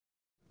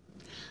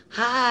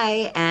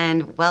Hi,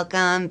 and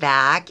welcome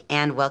back,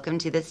 and welcome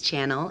to this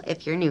channel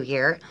if you're new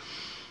here.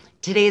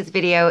 Today's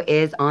video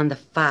is on the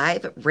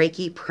 5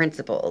 Reiki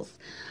Principles.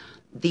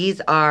 These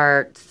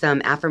are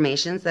some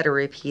affirmations that are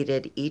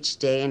repeated each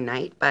day and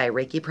night by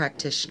Reiki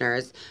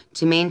practitioners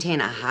to maintain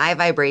a high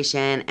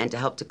vibration and to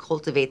help to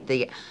cultivate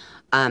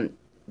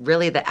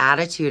really the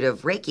attitude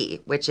of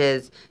Reiki, which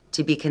is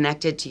to be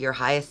connected to your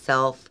highest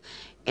self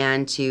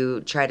and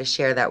to try to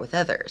share that with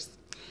others.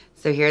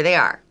 So here they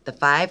are. The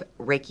 5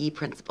 Reiki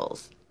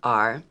principles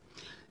are: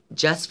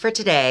 just for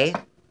today,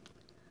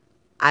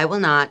 I will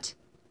not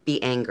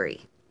be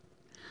angry.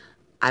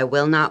 I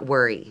will not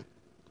worry.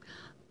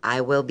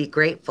 I will be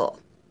grateful.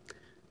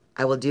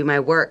 I will do my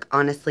work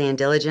honestly and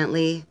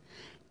diligently,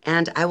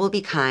 and I will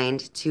be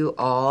kind to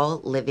all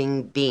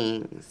living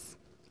beings.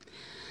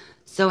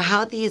 So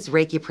how these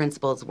Reiki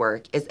principles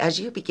work is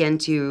as you begin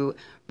to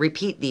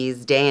repeat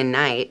these day and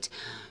night,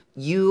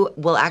 you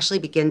will actually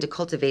begin to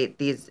cultivate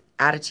these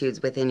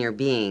attitudes within your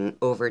being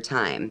over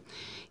time.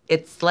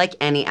 It's like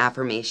any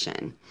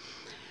affirmation.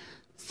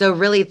 So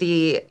really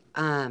the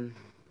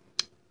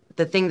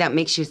thing that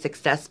makes you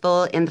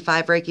successful in the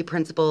 5 Reiki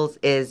principles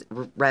is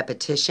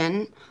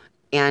repetition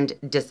and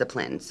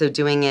discipline. So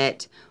doing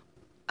it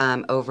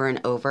over and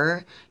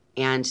over,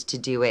 and to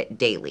do it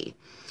daily.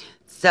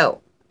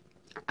 So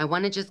I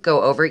want to just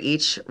go over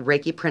each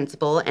Reiki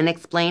principle and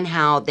explain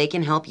how they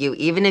can help you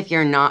even if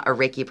you're not a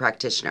Reiki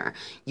practitioner.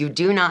 You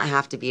do not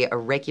have to be a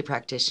Reiki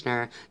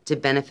practitioner to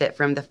benefit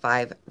from the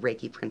 5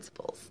 Reiki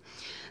principles.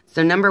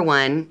 So number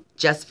 1,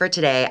 just for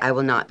today, I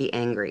will not be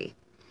angry.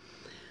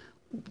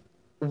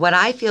 What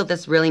I feel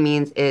this really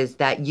means is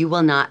that you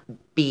will not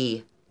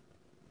be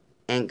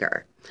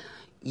anger.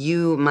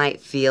 You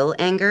might feel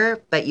anger,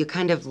 but you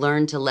kind of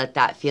learn to let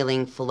that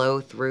feeling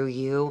flow through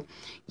you.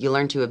 You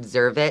learn to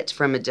observe it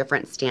from a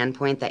different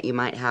standpoint that you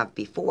might have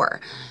before.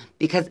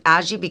 Because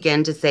as you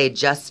begin to say,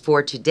 just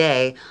for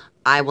today,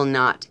 I will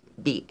not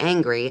be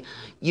angry,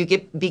 you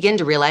begin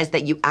to realize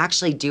that you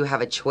actually do have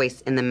a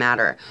choice in the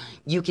matter.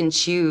 You can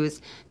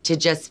choose to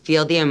just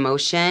feel the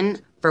emotion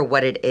for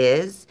what it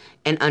is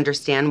and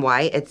understand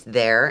why it's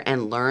there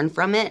and learn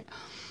from it.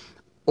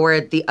 Or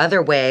the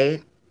other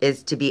way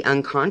is to be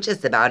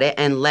unconscious about it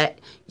and let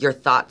your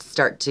thoughts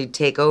start to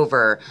take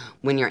over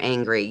when you're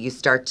angry. You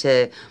start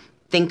to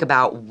think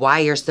about why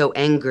you're so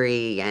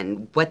angry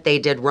and what they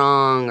did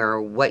wrong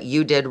or what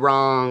you did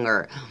wrong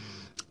or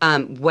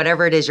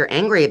whatever it is you're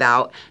angry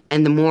about.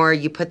 And the more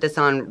you put this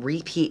on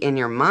repeat in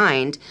your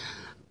mind,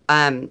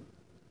 the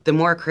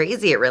more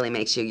crazy it really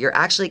makes you. You're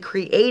actually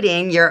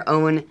creating your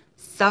own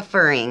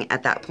suffering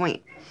at that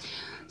point.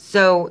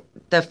 So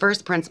the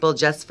first principle,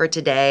 just for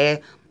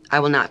today, I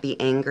will not be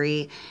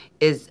angry,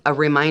 is a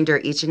reminder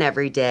each and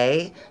every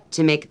day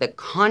to make the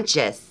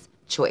conscious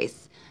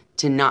choice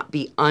to not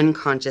be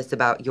unconscious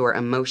about your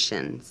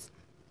emotions,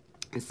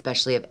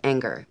 especially of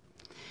anger.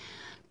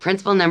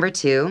 Principle number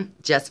 2,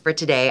 just for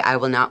today, I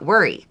will not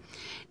worry.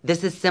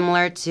 This is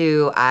similar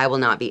to I will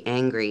not be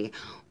angry,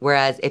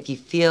 whereas if you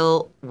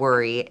feel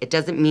worry, it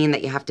doesn't mean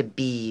that you have to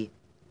be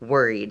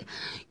worried.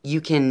 You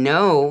can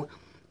know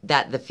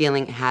that the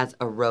feeling has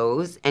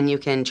arose and you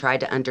can try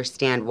to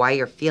understand why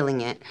you're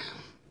feeling it.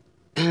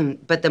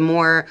 But the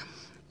more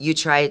you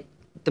try,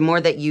 the more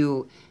that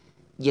you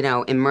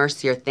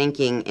immerse your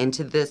thinking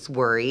into this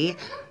worry,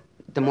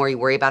 the more you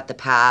worry about the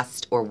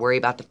past or worry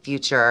about the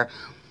future,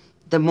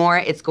 the more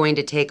it's going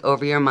to take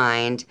over your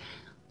mind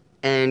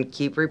and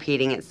keep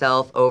repeating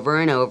itself over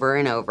and over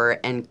and over,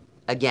 and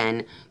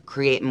again,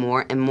 create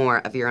more and more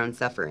of your own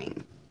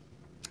suffering.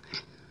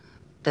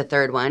 The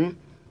third one,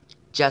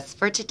 just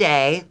for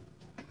today,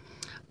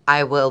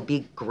 I will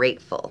be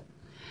grateful.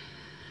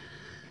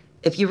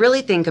 If you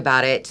really think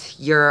about it,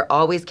 you're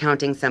always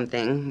counting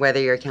something, whether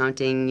you're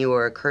counting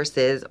your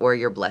curses or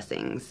your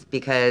blessings,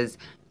 because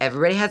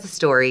everybody has a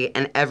story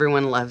and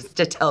everyone loves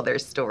to tell their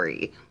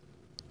story.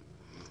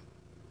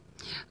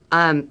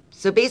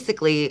 So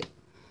basically,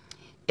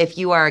 if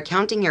you are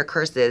counting your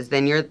curses,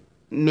 then you're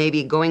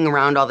maybe going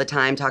around all the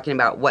time talking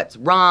about what's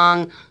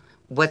wrong,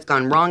 what's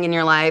gone wrong in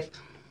your life.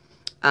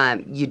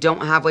 You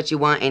don't have what you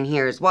want and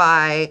here's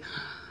why,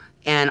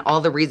 and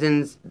all the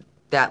reasons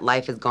that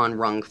life has gone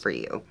wrong for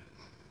you.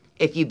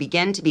 If you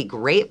begin to be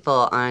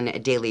grateful on a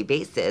daily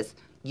basis,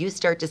 you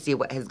start to see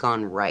what has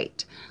gone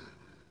right.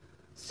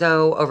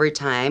 So over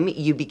time,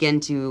 you begin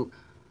to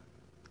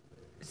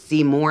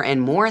see more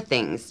and more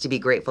things to be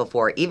grateful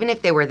for. Even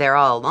if they were there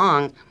all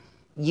along,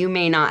 you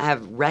may not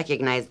have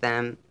recognized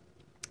them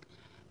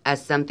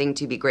as something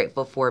to be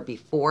grateful for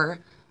before,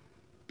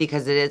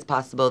 because it is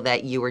possible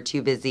that you were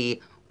too busy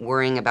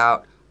worrying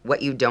about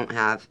what you don't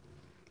have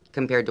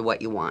compared to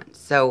what you want.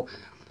 So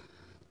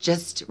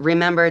just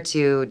remember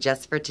to,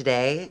 just for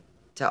today,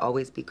 to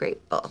always be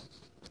grateful.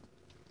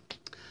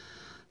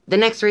 The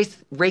next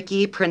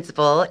Reiki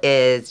principle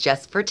is,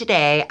 just for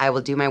today, I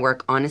will do my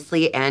work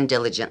honestly and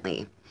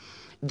diligently.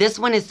 This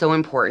one is so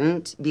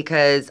important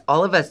because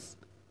all of us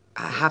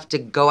have to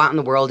go out in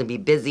the world and be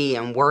busy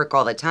and work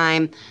all the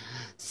time.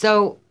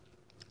 So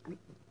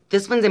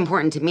this one's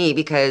important to me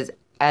because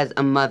as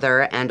a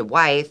mother and a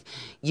wife,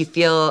 you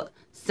feel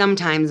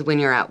sometimes when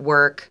you're at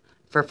work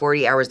for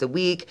 40 hours a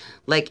week,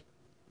 like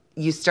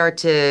you start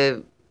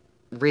to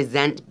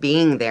resent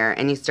being there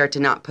and you start to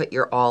not put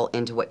your all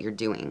into what you're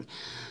doing.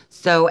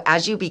 So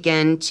as you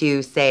begin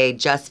to say,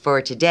 just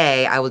for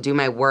today, I will do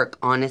my work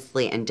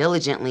honestly and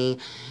diligently,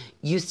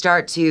 you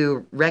start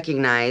to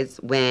recognize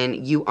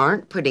when you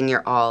aren't putting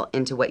your all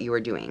into what you are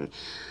doing.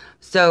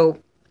 So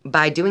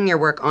by doing your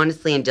work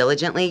honestly and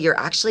diligently, you're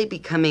actually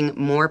becoming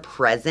more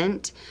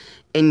present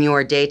in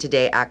your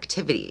day-to-day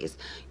activities.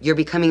 You're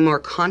becoming more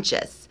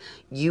conscious.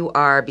 You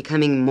are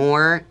becoming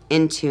more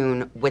in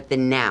tune with the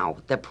now,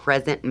 the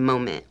present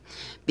moment,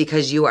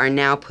 because you are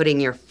now putting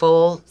your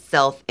full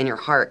self and your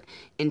heart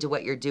into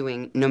what you're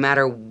doing, no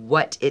matter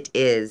what it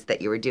is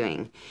that you are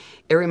doing.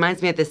 It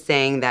reminds me of this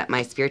saying that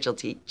my spiritual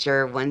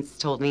teacher once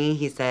told me.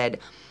 He said,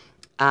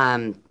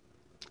 I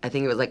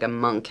think it was like a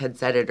monk had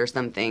said it or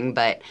something,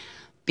 but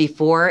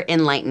before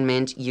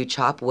enlightenment, you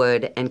chop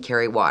wood and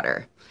carry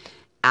water.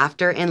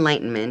 After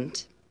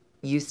enlightenment,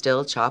 you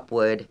still chop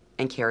wood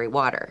and carry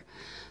water.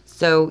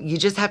 So you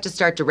just have to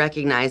start to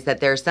recognize that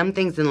there are some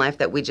things in life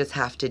that we just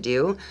have to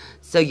do.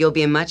 So you'll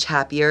be much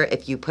happier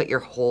if you put your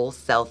whole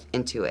self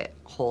into it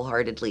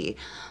wholeheartedly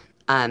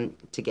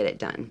to get it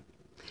done.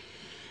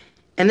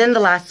 And then the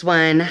last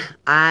one,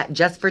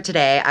 just for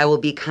today, I will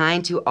be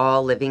kind to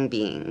all living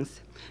beings.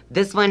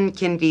 This one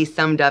can be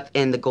summed up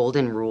in the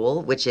golden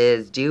rule, which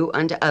is do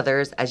unto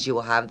others as you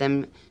will have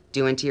them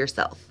do unto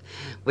yourself,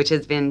 which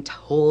has been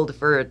told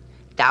for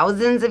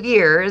thousands of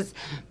years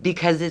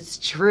because it's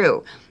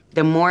true.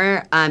 The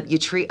more you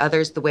treat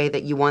others the way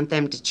that you want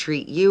them to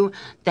treat you,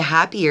 the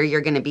happier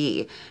you're going to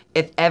be.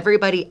 If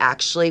everybody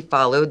actually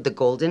followed the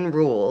golden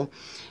rule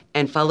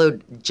and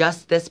followed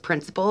just this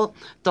principle,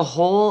 the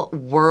whole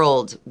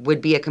world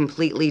would be a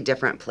completely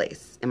different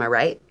place. Am I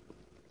right?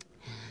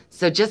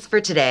 So just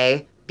for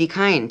today, be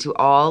kind to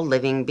all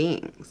living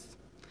beings.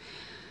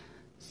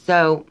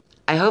 So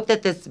I hope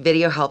that this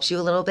video helps you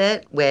a little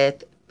bit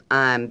with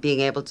being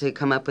able to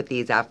come up with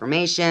these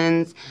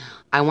affirmations.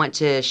 I want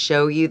to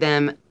show you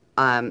them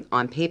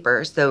on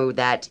paper so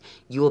that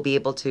you will be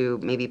able to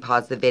maybe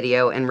pause the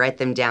video and write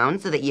them down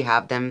so that you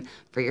have them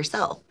for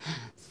yourself.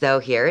 So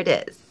here it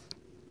is.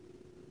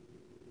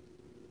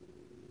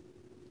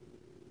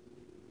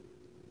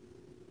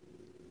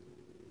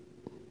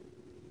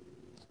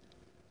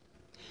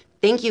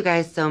 Thank you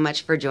guys so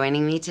much for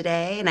joining me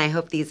today, and I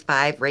hope these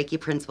 5 Reiki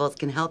principles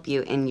can help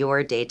you in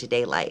your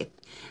day-to-day life.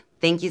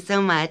 Thank you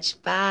so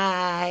much.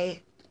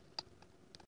 Bye.